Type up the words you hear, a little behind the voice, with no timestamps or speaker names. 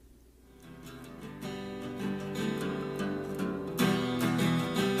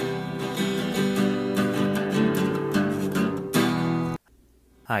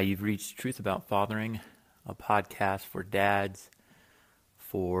Hi, you've reached Truth About Fathering, a podcast for dads,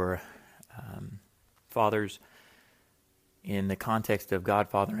 for fathers, in the context of God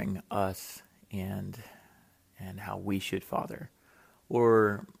fathering us and how we should father.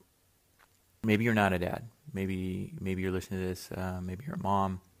 Or maybe you're not a dad. Maybe you're listening to this. Maybe you're a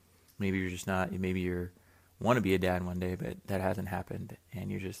mom. Maybe you're just not. Maybe you want to be a dad one day, but that hasn't happened,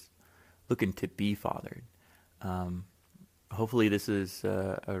 and you're just looking to be fathered. Hopefully this is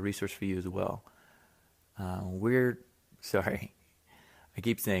a resource for you as well. Sorry, I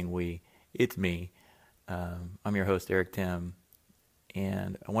keep saying we. It's me. I'm your host, Eric Tim,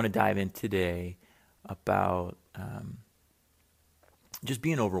 and I want to dive in today about just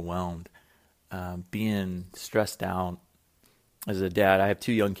being overwhelmed, being stressed out. As a dad, I have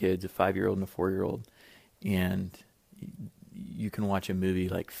two young kids, a 5-year-old and a 4-year-old, and you can watch a movie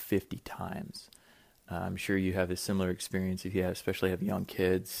like 50 times. I'm sure you have a similar experience if you especially have young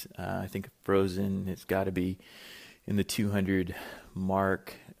kids. I think Frozen has got to be in the 200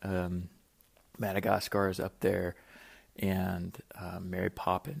 mark. Madagascar is up there, and Mary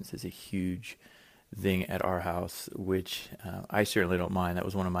Poppins is a huge thing at our house, which I certainly don't mind. That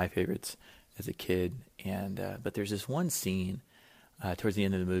was one of my favorites as a kid. But there's this one scene towards the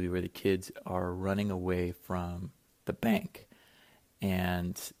end of the movie where the kids are running away from the bank,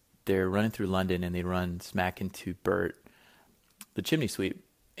 and they're running through London, and they run smack into Bert, the chimney sweep,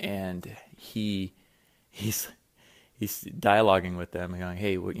 and he's dialoguing with them and going,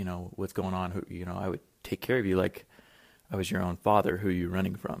 "Hey, what's going on? I would take care of you like I was your own father. Who are you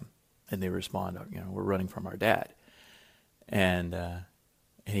running from?" And they respond, "We're running from our dad." And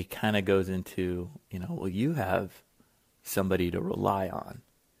he kind of goes into, well, you have somebody to rely on,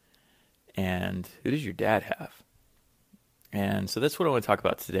 and who does your dad have? And so that's what I want to talk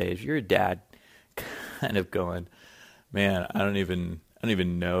about today. Is you're a dad, kind of going, man, I don't even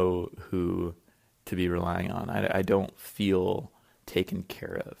know who to be relying on. I don't feel taken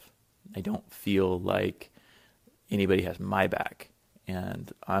care of. I don't feel like anybody has my back,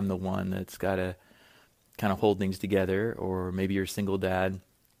 and I'm the one that's got to kind of hold things together. Or maybe you're a single dad,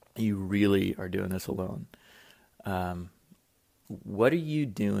 you really are doing this alone. What are you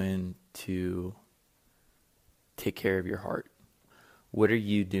doing to take care of your heart? What are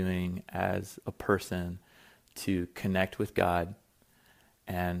you doing as a person to connect with God?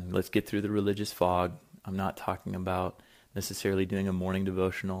 And let's get through the religious fog. I'm not talking about necessarily doing a morning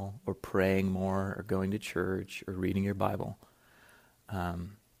devotional or praying more or going to church or reading your Bible.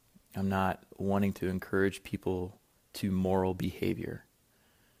 I'm not wanting to encourage people to moral behavior.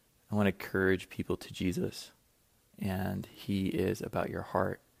 I want to encourage people to Jesus. And he is about your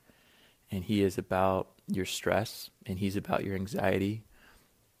heart. And he is about your stress. And he's about your anxiety.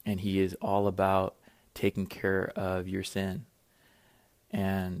 And he is all about taking care of your sin.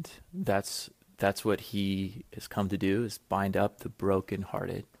 And that's what he has come to do, is bind up the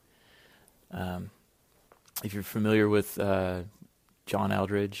brokenhearted. If you're familiar with John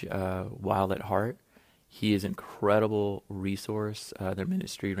Eldredge, Wild at Heart, he is an incredible resource. Their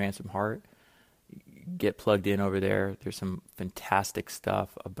ministry, Ransom Heart. Get plugged in over there. There's some fantastic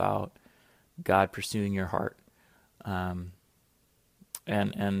stuff about God pursuing your heart. And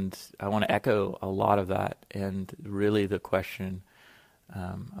I want to echo a lot of that. And really the question,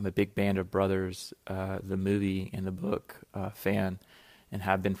 I'm a big Band of Brothers, the movie and the book fan, and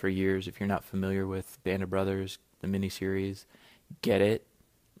have been for years. If you're not familiar with Band of Brothers, the miniseries, get it.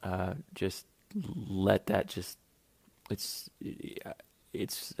 Just let that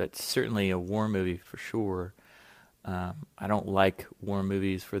it's certainly a war movie for sure. I don't like war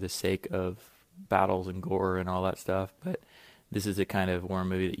movies for the sake of battles and gore and all that stuff, but this is a kind of war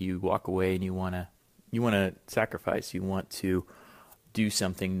movie that you walk away and you want to sacrifice. You want to do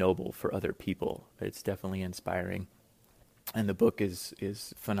something noble for other people. It's definitely inspiring, and the book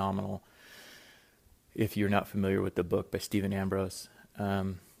is phenomenal. If you're not familiar with the book by Stephen Ambrose,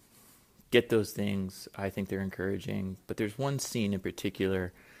 get those things. I think they're encouraging. But there's one scene in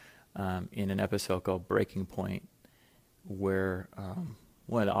particular in an episode called Breaking Point where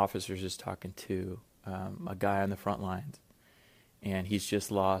one of the officers is talking to a guy on the front lines, and he's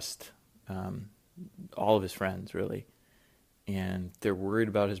just lost all of his friends, really, and they're worried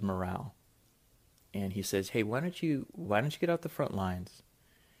about his morale. And he says, "Hey, why don't you get out the front lines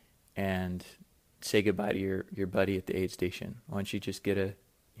and say goodbye to your buddy at the aid station? Why don't you just get a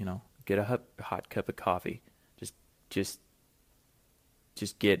hot cup of coffee? Just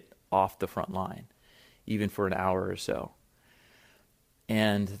get off the front line, even for an hour or so."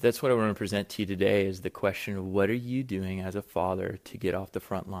 And that's what I want to present to you today, is the question of what are you doing as a father to get off the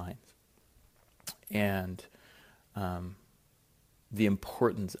front lines? And the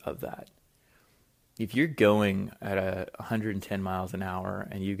importance of that. If you're going at 110 miles an hour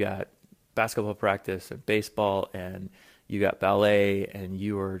and you got basketball practice and baseball and you got ballet and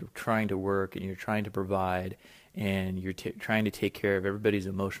you are trying to work and you're trying to provide and you're trying to take care of everybody's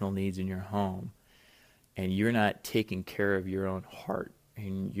emotional needs in your home, and you're not taking care of your own heart,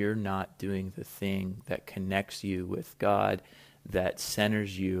 and you're not doing the thing that connects you with God, that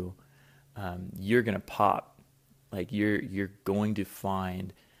centers you, you're going to pop. Like you're going to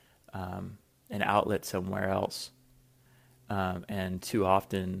find an outlet somewhere else. And too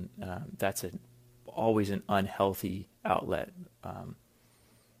often that's always an unhealthy outlet.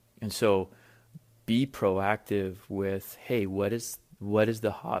 And so be proactive with, hey, what is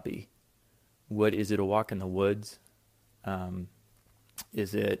the hobby? What is it? A walk in the woods?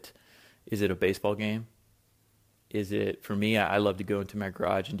 Is it a baseball game? Is it, for me, I love to go into my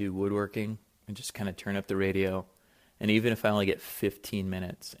garage and do woodworking and just kind of turn up the radio. And even if I only get 15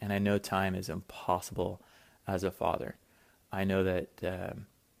 minutes, and I know time is impossible as a father, I know that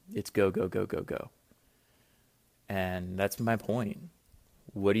it's go, go, go, go, go. And that's my point.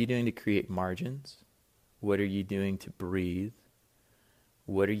 What are you doing to create margins? What are you doing to breathe?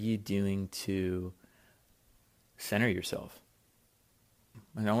 What are you doing to center yourself?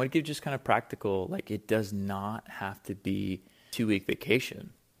 And I want to give just kind of practical, like it does not have to be 2-week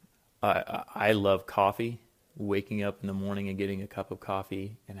vacation. I love coffee, waking up in the morning and getting a cup of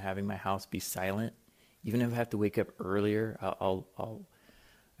coffee and having my house be silent. Even if I have to wake up earlier, I'd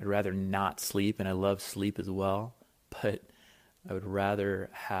rather not sleep, and I love sleep as well, but I would rather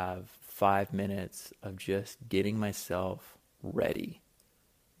have 5 minutes of just getting myself ready,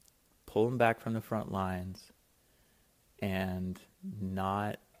 pulling back from the front lines, and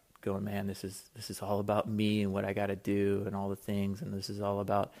not going, man, this is all about me and what I got to do and all the things, and this is all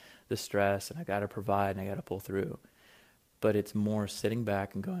about the stress, and I got to provide and I got to pull through. But it's more sitting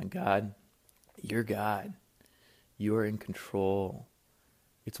back and going, God, you're God. You are in control.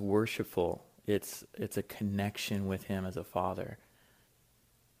 It's worshipful. It's a connection with him as a father.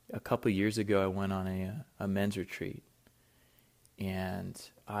 A couple years ago, I went on a men's retreat, and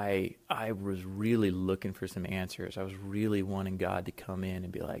I was really looking for some answers. I was really wanting God to come in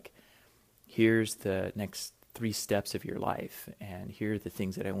and be like, here's the next 3 steps of your life, and here are the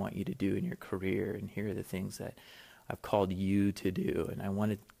things that I want you to do in your career, and here are the things that I've called you to do. And I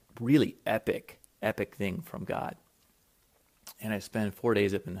wanted really epic thing from God. And I spent 4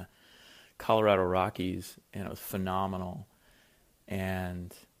 days up in the Colorado Rockies, and it was phenomenal.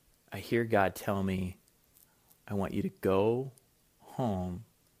 And I hear God tell me, I want you to go home,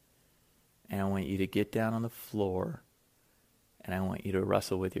 and I want you to get down on the floor, and I want you to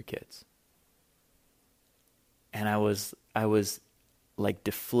wrestle with your kids. And I was like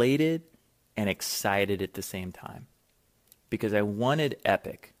deflated and excited at the same time, because I wanted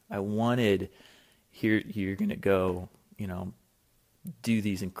epic. I wanted, here you're going to go, do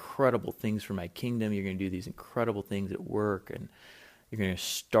these incredible things for my kingdom. You're going to do these incredible things at work, and you're going to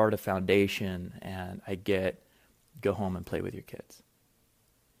start a foundation, and go home and play with your kids.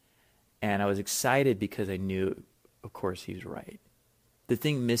 And I was excited because I knew, of course, he was right. The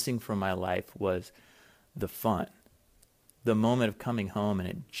thing missing from my life was the fun, the moment of coming home and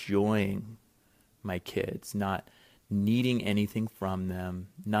enjoying my kids, not needing anything from them,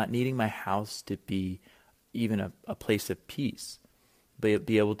 not needing my house to be even a place of peace, but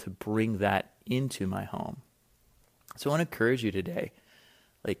be able to bring that into my home. So I want to encourage you today,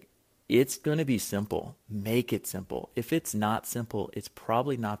 like, it's going to be simple. Make it simple. If it's not simple, it's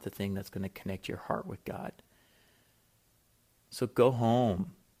probably not the thing that's going to connect your heart with God. So go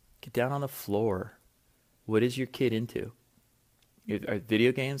home, get down on the floor. What is your kid into? Are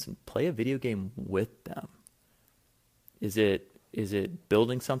video games? Play a video game with them. Is it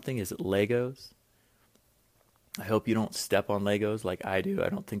building something? Is it Legos? I hope you don't step on Legos like I do. I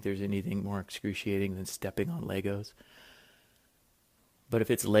don't think there's anything more excruciating than stepping on Legos. But if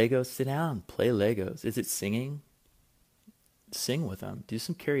it's Legos, sit down, play Legos. Is it singing? Sing with them. Do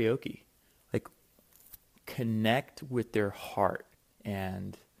some karaoke. Like, connect with their heart,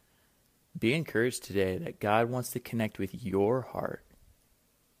 and be encouraged today that God wants to connect with your heart.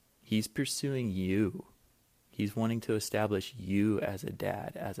 He's pursuing you. He's wanting to establish you as a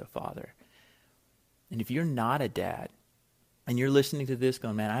dad, as a father. And if you're not a dad, and you're listening to this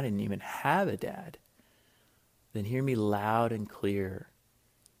going, man, I didn't even have a dad, then hear me loud and clear.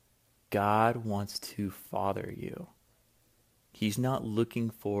 God wants to father you. He's not looking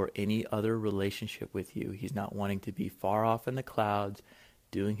for any other relationship with you. He's not wanting to be far off in the clouds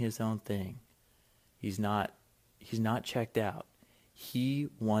doing his own thing. He's not checked out. He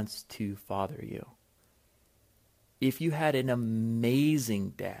wants to father you. If you had an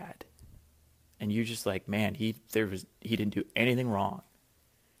amazing dad and you're just like, man, he didn't do anything wrong.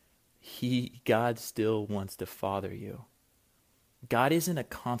 God still wants to father you. God isn't a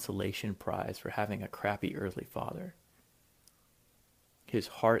consolation prize for having a crappy earthly father. His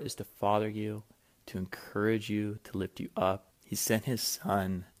heart is to father you, to encourage you, to lift you up. He sent his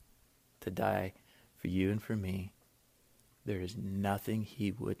son to die for you and for me. There is nothing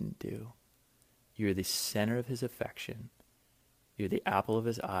he wouldn't do. You're the center of his affection. You're the apple of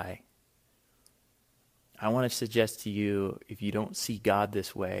his eye. I want to suggest to you, if you don't see God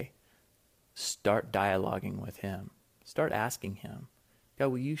this way, start dialoguing with him. Start asking him, God,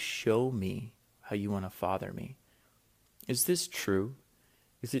 will you show me how you want to father me? Is this true?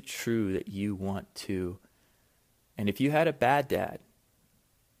 Is it true that you want to? And if you had a bad dad,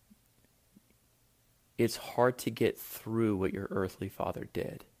 it's hard to get through what your earthly father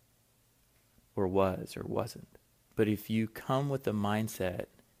did or was or wasn't. But if you come with the mindset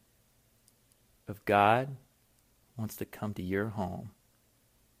of God wants to come to your home,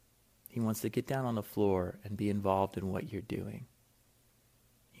 he wants to get down on the floor and be involved in what you're doing.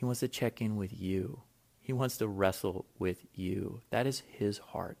 He wants to check in with you. He wants to wrestle with you. That is his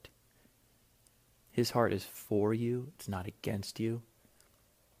heart. His heart is for you. It's not against you.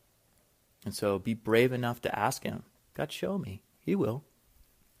 And so be brave enough to ask him, God, show me. He will.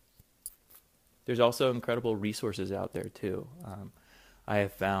 There's also incredible resources out there too. I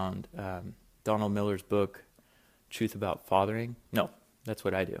have found Donald Miller's book, Truth About Fathering. No, that's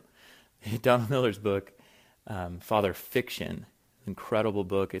what I do. Donald Miller's book, Father Fiction, incredible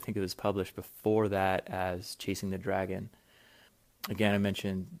book. I think it was published before that as Chasing the Dragon. Again, I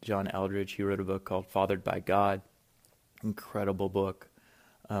mentioned John Eldredge. He wrote a book called Fathered by God. Incredible book.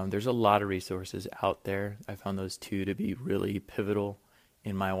 There's a lot of resources out there. I found those two to be really pivotal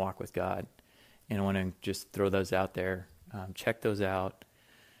in my walk with God. And I want to just throw those out there. Check those out.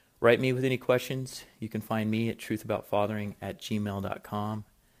 Write me with any questions. You can find me at truthaboutfathering@gmail.com.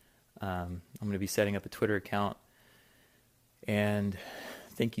 I'm going to be setting up a Twitter account. And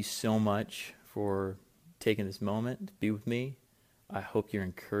thank you so much for taking this moment to be with me. I hope you're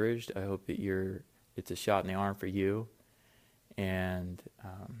encouraged. I hope that it's a shot in the arm for you. And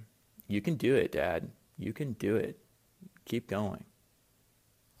you can do it, Dad. You can do it. Keep going.